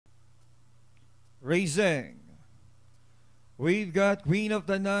Racing. We've got Queen of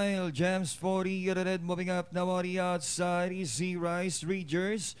the Nile, Jams 40 at the red, moving up now on the outside is Z-Rise,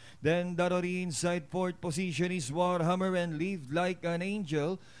 Regers. Then that on the inside, fourth position is Warhammer, and Live Like an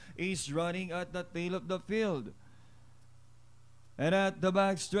Angel is running at the tail of the field. And at the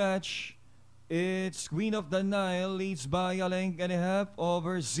back stretch, it's Queen of the Nile leads by a length and a half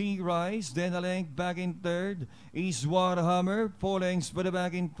over Z-Rise. Then a length back in third is Warhammer. 4 lengths for the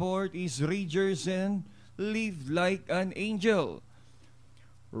back in fourth is Regers and Live Like an Angel.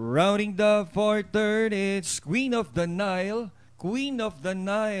 Rounding the fourth third, it's Queen of the Nile. Queen of the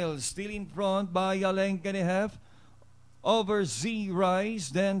Nile still in front by a length and a half over Z-Rise.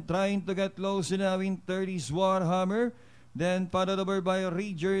 Then trying to get close now in third is Warhammer. Then followed over by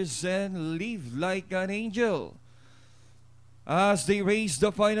Regers and Live Like an Angel. As they race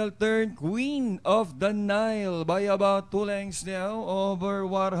the final turn, Queen of the Nile by about 2 lengths now over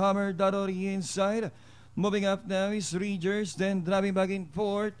Warhammer, that on the inside. Moving up now is Regers, then dropping back in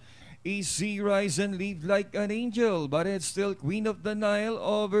fourth is Z-Rise and Live Like an Angel. But it's still Queen of the Nile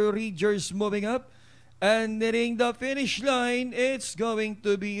over Regers moving up. And hitting the finish line, it's going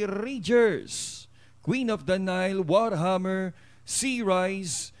to be Regers. Queen of the Nile, Warhammer,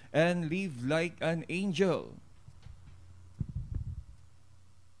 Z-Rise, and Live Like an Angel.